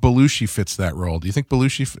I don't know if Belushi fits that role. Do you think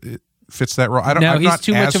Belushi fits that role? I'm not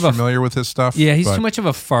too much familiar with his stuff. Yeah, he's too much of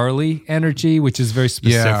a Farley energy, which is very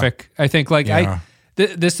specific. I think like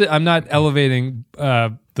I'm not elevating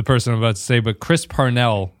the person I'm about to say, but Chris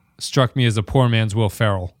Parnell struck me as a poor man's Will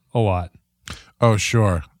Ferrell a lot. Oh,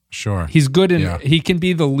 sure. He's good he can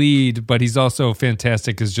be the lead, but he's also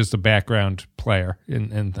fantastic as just a background player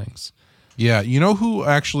in things. Yeah, you know who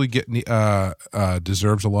actually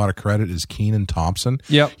deserves a lot of credit is Kenan Thompson.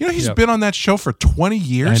 Yep. You know, he's been on that show for 20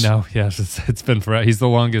 years. I know, yes. It's been forever. He's the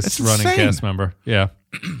longest running cast member. Yeah.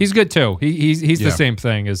 He's good too. He's the same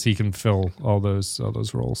thing as he can fill all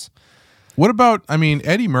those roles. What about, I mean,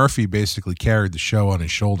 Eddie Murphy basically carried the show on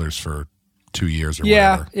his shoulders for 2 years or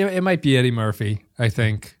whatever. Yeah, it might be Eddie Murphy, I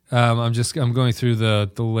think. I'm going through the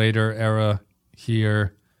later era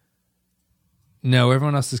here. No,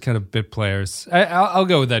 everyone else is kind of bit players. I'll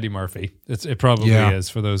go with Eddie Murphy. It probably is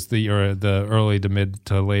for those the early to mid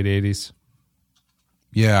to late 80s.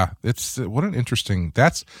 Yeah, it's what an interesting.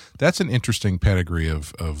 That's an interesting pedigree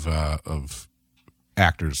of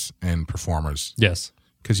actors and performers. Yes,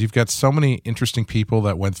 because you've got so many interesting people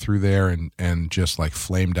that went through there and just like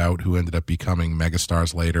flamed out, who ended up becoming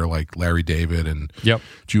megastars later, like Larry David and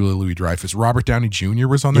Julia Louis-Dreyfus. Robert Downey Jr.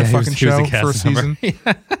 was on that fucking show for a season.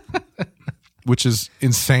 Which is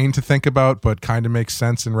insane to think about, but kind of makes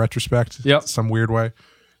sense in retrospect. Some weird way.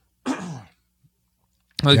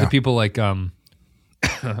 The people like Mark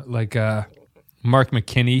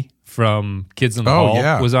McKinney from Kids in the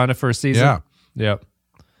Hall was on it for a season. Yep.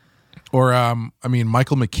 Or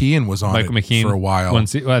Michael McKean was on it for a while. I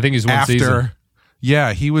think he's one season.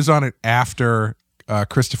 Yeah, he was on it after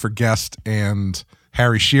Christopher Guest and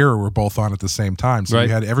Harry Shearer were both on at the same time. So we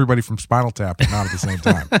had everybody from Spinal Tap, but not at the same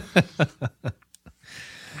time.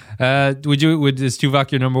 Is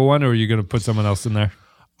Tuvok your number 1, or are you going to put someone else in there?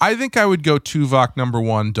 I think I would go Tuvok number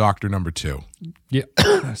 1, Doctor number 2. Yeah,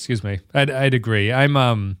 excuse me. I'd agree. I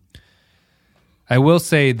will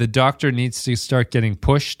say the Doctor needs to start getting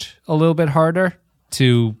pushed a little bit harder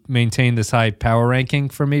to maintain this high power ranking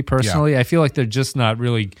for me personally. I feel like they're just not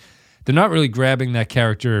really grabbing that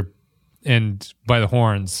character and by the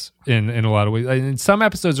horns in a lot of ways. And some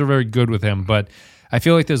episodes are very good with him, but I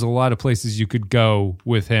feel like there's a lot of places you could go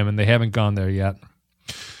with him, and they haven't gone there yet.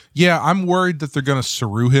 Yeah, I'm worried that they're going to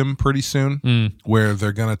Saru him pretty soon, where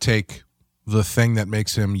they're going to take the thing that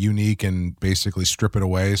makes him unique and basically strip it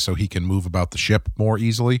away so he can move about the ship more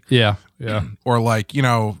easily. Yeah. Or like, you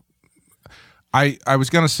know, I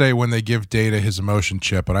was going to say when they give Data his emotion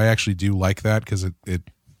chip, but I actually do like that because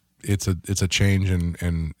it's a change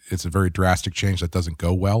and it's a very drastic change that doesn't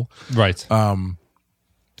go well. Right.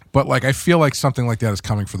 But like I feel like something like that is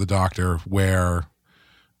coming for the Doctor, where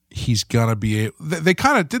he's gonna be. They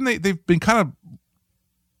kind of didn't. They've been kind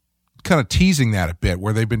of teasing that a bit,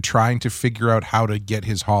 where they've been trying to figure out how to get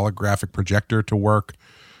his holographic projector to work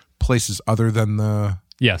places other than the.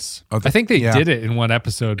 Yes, I think they did it in one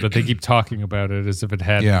episode, but they keep talking about it as if it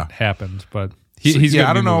hadn't happened. But he's going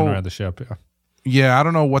to be moving around the ship. Yeah, I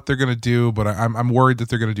don't know what they're going to do, but I'm worried that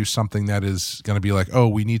they're going to do something that is going to be like, oh,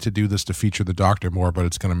 we need to do this to feature the Doctor more, but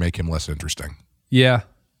it's going to make him less interesting. Yeah,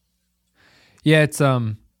 it's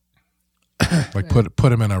like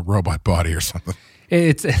put him in a robot body or something.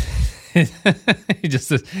 It's he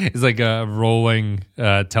just is like a rolling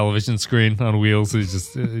television screen on wheels.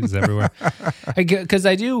 He's everywhere. Because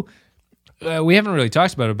I do. We haven't really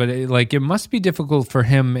talked about it, but it must be difficult for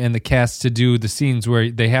him and the cast to do the scenes where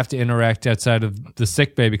they have to interact outside of the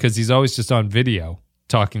sickbay because he's always just on video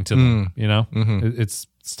talking to them. You know, it's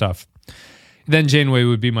tough. Then Janeway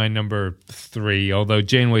would be my number 3, although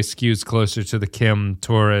Janeway skews closer to the Kim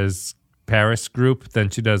Torres Paris group than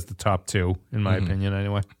she does the top 2, in my opinion.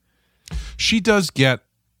 Anyway, she does get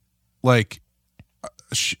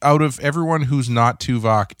out of everyone who's not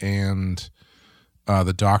Tuvok and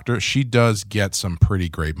the Doctor. She does get some pretty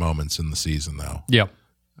great moments in the season, though. Yep.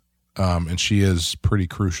 And she is pretty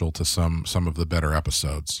crucial to some of the better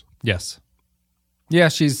episodes. Yes. Yeah,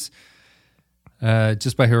 she's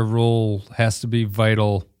just by her role has to be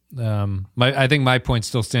vital. I think my point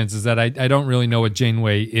still stands is that I don't really know what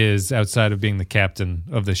Janeway is outside of being the captain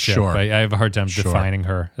of the ship. Sure. I have a hard time defining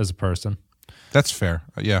her as a person. That's fair.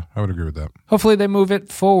 Yeah, I would agree with that. Hopefully they move it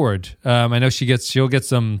forward. I know she'll get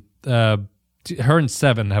some. Her and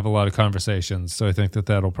Seven have a lot of conversations, so I think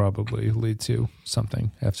that'll probably lead to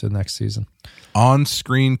something after the next season.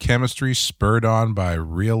 On-screen chemistry spurred on by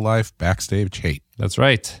real-life backstage hate. That's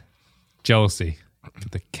right. Jealousy.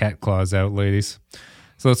 Get the cat claws out, ladies.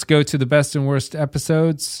 So let's go to the best and worst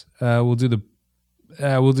episodes. We'll do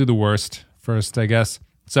the worst first, I guess.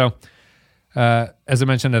 So, as I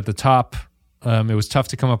mentioned at the top, it was tough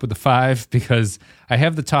to come up with the 5 because I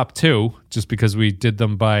have the top 2 just because we did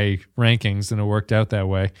them by rankings and it worked out that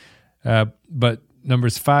way. But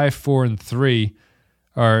numbers 5, 4, and 3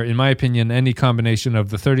 are, in my opinion, any combination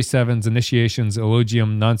of the 37's, initiations,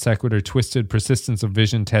 elogium, non sequitur, twisted, persistence of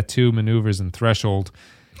vision, tattoo, maneuvers, and threshold.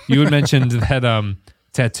 You had mentioned that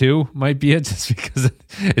tattoo might be it just because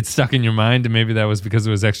it stuck in your mind, and maybe that was because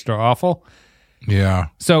it was extra awful. Yeah.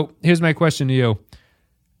 So here's my question to you.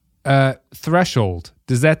 Threshold,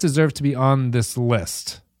 does that deserve to be on this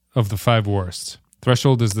list of the 5 worst?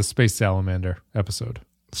 Threshold is the Space Salamander episode.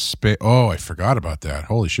 I forgot about that.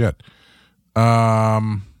 Holy shit. It's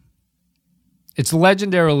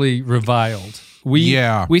legendarily reviled. We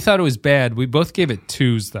thought it was bad. We both gave it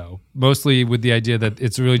 2s, though, mostly with the idea that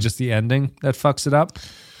it's really just the ending that fucks it up.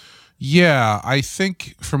 Yeah, I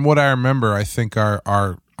think from what I remember, I think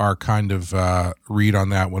our kind of read on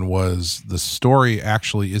that one was the story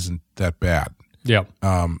actually isn't that bad. Yeah.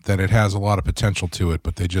 That it has a lot of potential to it,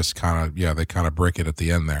 but they just kind of break it at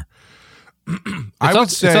the end there. It's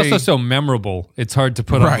also so memorable. It's hard to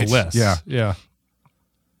put on the list. Yeah. Yeah.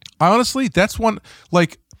 Honestly, that's one,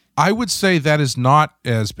 like, I would say that is not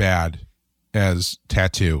as bad as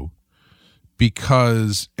Tattoo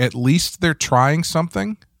because at least they're trying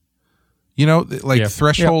something. You know, like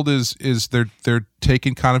Threshold is they're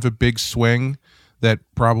taking kind of a big swing that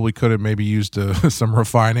probably could have maybe used some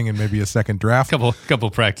refining and maybe a second draft.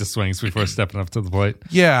 Couple practice swings before stepping up to the plate.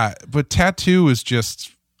 Yeah, but Tattoo is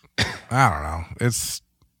just, I don't know. It's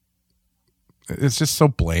just so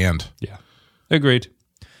bland. Yeah, agreed.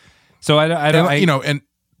 So I don't, you know, and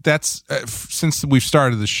that's since we've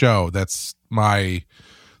started the show. That's my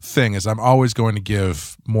thing is I'm always going to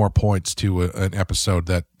give more points to an episode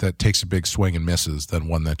that takes a big swing and misses than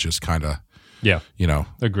one that just kind of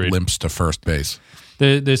agreed, limps to first base.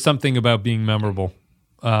 There's something about being memorable.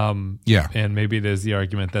 And maybe there's the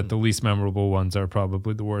argument that the least memorable ones are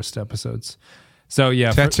probably the worst episodes. So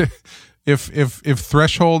yeah, if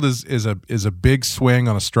Threshold is a big swing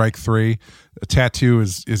on a strike 3, a Tattoo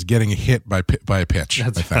is getting a hit by a pitch. I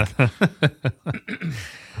think.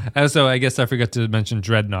 Also, I guess I forgot to mention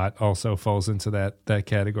Dreadnought also falls into that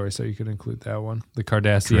category, so you could include that one. The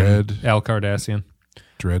Cardassian, Al Cardassian.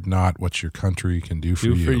 Dreadnought, what your country can do for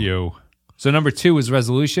you. So number 2 is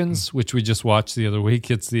Resolutions, which we just watched the other week.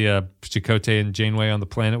 It's the Chakotay and Janeway on the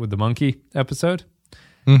planet with the monkey episode.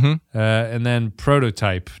 Mm-hmm. And then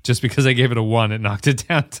Prototype, just because I gave it a 1, it knocked it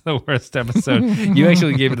down to the worst episode. You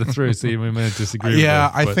actually gave it a 3, so you might disagree.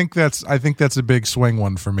 Yeah, I think that's a big swing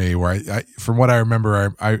one for me. Where I from what I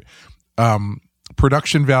remember, I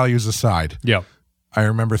production values aside, I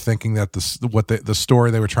remember thinking that the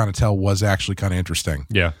story they were trying to tell was actually kind of interesting.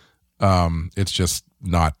 Yeah, it's just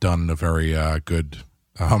not done in a very good,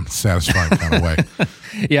 satisfying kind of way.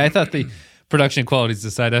 Yeah, I thought the production qualities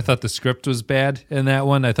aside, I thought the script was bad in that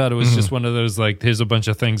one. I thought it was just one of those, like, here's a bunch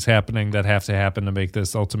of things happening that have to happen to make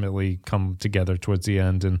this ultimately come together towards the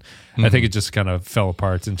end. And I think it just kind of fell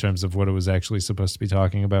apart in terms of what it was actually supposed to be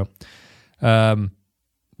talking about.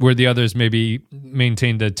 Where the others maybe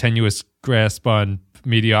maintained a tenuous grasp on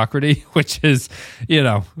mediocrity, which is,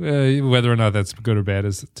 whether or not that's good or bad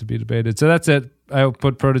is to be debated. So that's it. I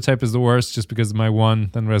put Prototype as the worst just because of my 1,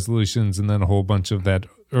 then Resolutions, and then a whole bunch of that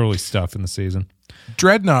early stuff in the season.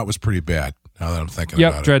 Dreadnought was pretty bad, now that I'm thinking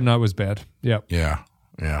about it. Yep, Dreadnought was bad. Yep. Yeah.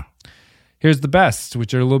 Here's the best,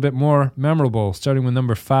 which are a little bit more memorable, starting with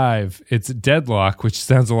number 5. It's Deadlock, which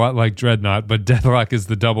sounds a lot like Dreadnought, but Deadlock is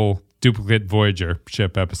the double duplicate Voyager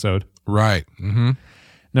ship episode. Right. Mm-hmm.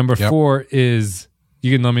 Number 4 is,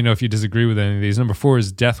 you can let me know if you disagree with any of these. Number 4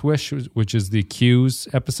 is Death Wish, which is the Q's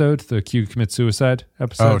episode, the Q commits suicide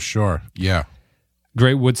episode. Oh, sure. Yeah.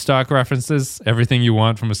 Great Woodstock references, everything you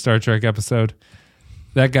want from a Star Trek episode.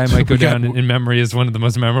 That guy might go down in memory as one of the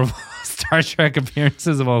most memorable Star Trek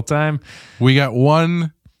appearances of all time. We got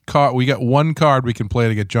one card we can play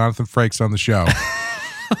to get Jonathan Frakes on the show.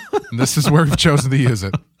 And this is where we've chosen to use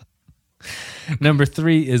it. Number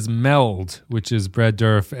 3 is Meld, which is Brad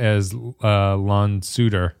Dourif as Lon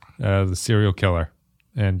Suter, the serial killer,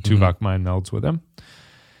 and Tuvok mind melds with him.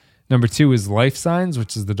 Number 2 is Life Signs,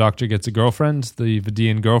 which is the doctor gets a girlfriend, the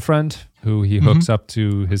Vidian girlfriend, who he hooks up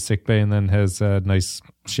to his sickbay and then has a nice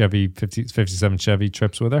Chevy, 57 Chevy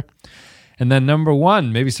trips with her. And then number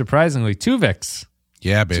 1, maybe surprisingly, Tuvix.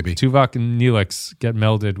 Yeah, baby. Tuvok and Neelix get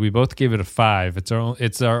melded. We both gave it a 5.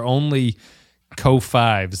 It's our only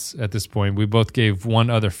co-5s at this point. We both gave one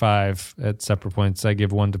other 5 at separate points. I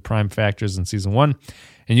gave 1 to Prime Factors in season 1,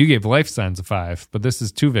 and you gave Life Signs a 5. But this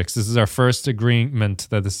is Tuvix. This is our first agreement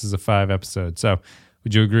that this is a 5 episode. So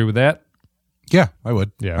would you agree with that? Yeah, I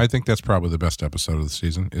would. Yeah. I think that's probably the best episode of the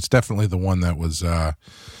season. It's definitely the one that was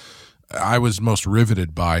I was most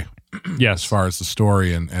riveted by. Yes. As far as the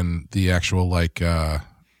story and the actual like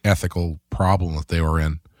ethical problem that they were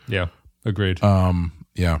in. Yeah, agreed.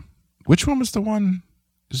 Yeah. Which one was the one?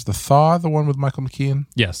 Is the Thaw the one with Michael McKean?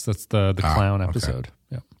 Yes, that's the clown episode. Okay.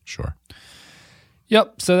 Yep. Sure.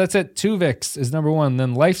 Yep, so that's it. Tuvix is number 1,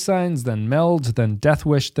 then Life Signs, then Meld, then Death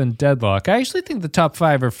Wish, then Deadlock. I actually think the top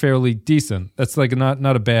 5 are fairly decent. That's like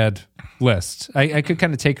not a bad list. I could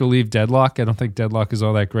kind of take or leave Deadlock. I don't think Deadlock is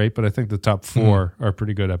all that great, but I think the top 4 are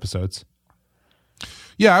pretty good episodes.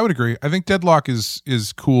 Yeah, I would agree. I think Deadlock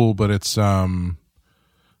is cool, but it's good,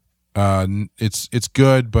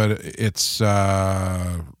 but it's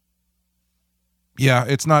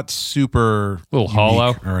it's not super a little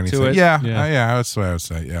hollow or anything. To it. Yeah, that's what I would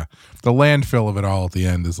say. Yeah, the landfill of it all at the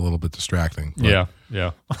end is a little bit distracting. But.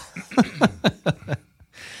 Yeah.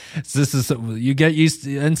 So this is you get used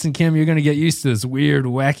to Ensign Kim. You're going to get used to this weird,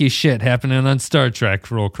 wacky shit happening on Star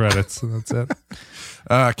Trek. Roll credits. So that's it.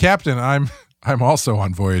 Captain, I'm also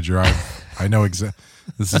on Voyager. I know exactly.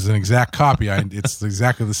 This is an exact copy. It's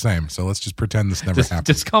exactly the same. So let's just pretend this never happened.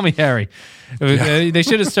 Just call me Harry. They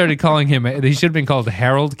should have started calling him. He should have been called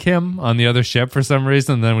Harold Kim on the other ship for some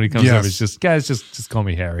reason. And then when he comes over, it's just guys, just call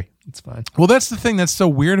me Harry. It's fine. Well, that's the thing that's so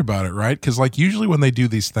weird about it, right? Because like usually when they do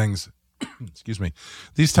these things, excuse me,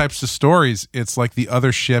 these types of stories, it's like the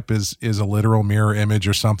other ship is a literal mirror image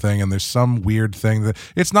or something, and there's some weird thing that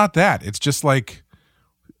it's not that. It's just like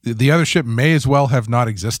the other ship may as well have not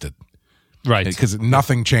existed. Right, because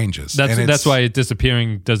nothing changes. That's why it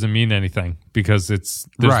disappearing doesn't mean anything, because there's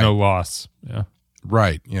no loss. Yeah,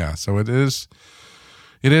 right. Yeah, so it's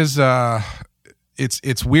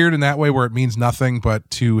weird in that way where it means nothing, but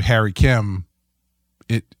to Harry Kim,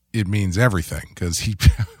 it means everything because he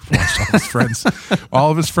watched all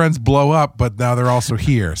of his friends blow up, but now they're also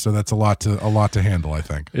here. So that's a lot to handle, I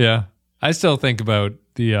think. Yeah, I still think about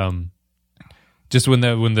the just when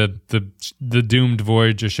the doomed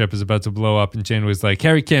Voyager ship is about to blow up, and Janeway's like,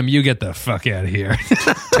 Harry Kim, you get the fuck out of here.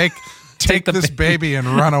 take this baby and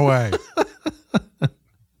run away.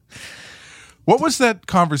 What was that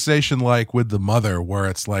conversation like with the mother where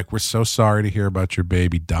it's like, we're so sorry to hear about your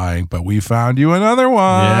baby dying, but we found you another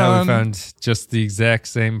one? Yeah, we found just the exact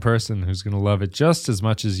same person who's going to love it just as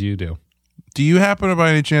much as you do. Do you happen to by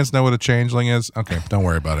any chance know what a changeling is? Okay, don't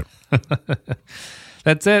worry about it.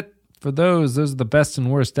 That's it. For those are the best and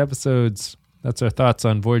worst episodes. That's our thoughts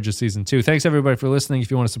on Voyager Season 2. Thanks, everybody, for listening. If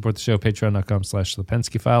you want to support the show,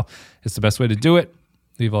 patreon.com/thepensky-file. It's the best way to do it.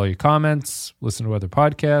 Leave all your comments, listen to other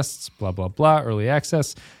podcasts, blah, blah, blah, early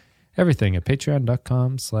access, everything at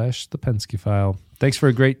patreon.com/thepensky-file. Thanks for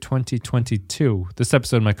a great 2022. This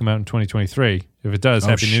episode might come out in 2023. If it does,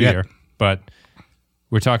 Happy New Year. But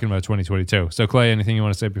we're talking about 2022. So, Clay, anything you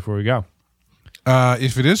want to say before we go?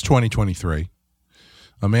 If it is 2023...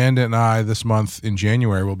 Amanda and I, this month in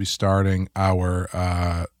January, will be starting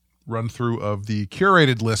our run-through of the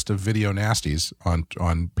curated list of video nasties on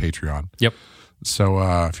Patreon. Yep. So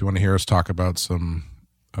if you want to hear us talk about some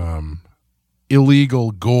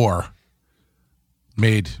illegal gore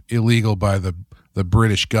made illegal by the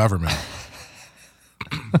British government,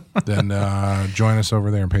 then join us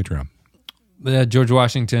over there on Patreon. Yeah, George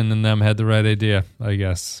Washington and them had the right idea, I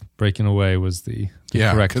guess. Breaking away was the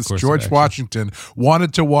correct course. Because George Washington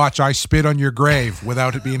wanted to watch I Spit on Your Grave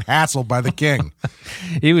without it being hassled by the king.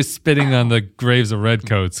 He was spitting on the graves of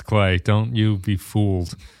redcoats, Clay. Don't you be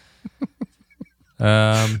fooled.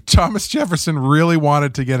 Thomas Jefferson really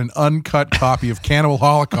wanted to get an uncut copy of Cannibal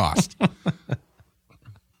Holocaust.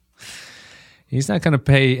 He's not going to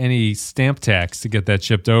pay any stamp tax to get that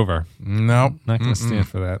shipped over. No. Not going to stand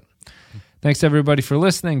for that. Thanks, everybody, for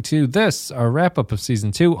listening to this, our wrap-up of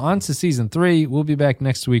Season 2. On to Season 3. We'll be back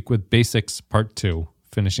next week with Basics Part 2.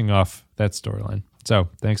 finishing off that storyline. So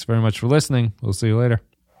thanks very much for listening. We'll see you later.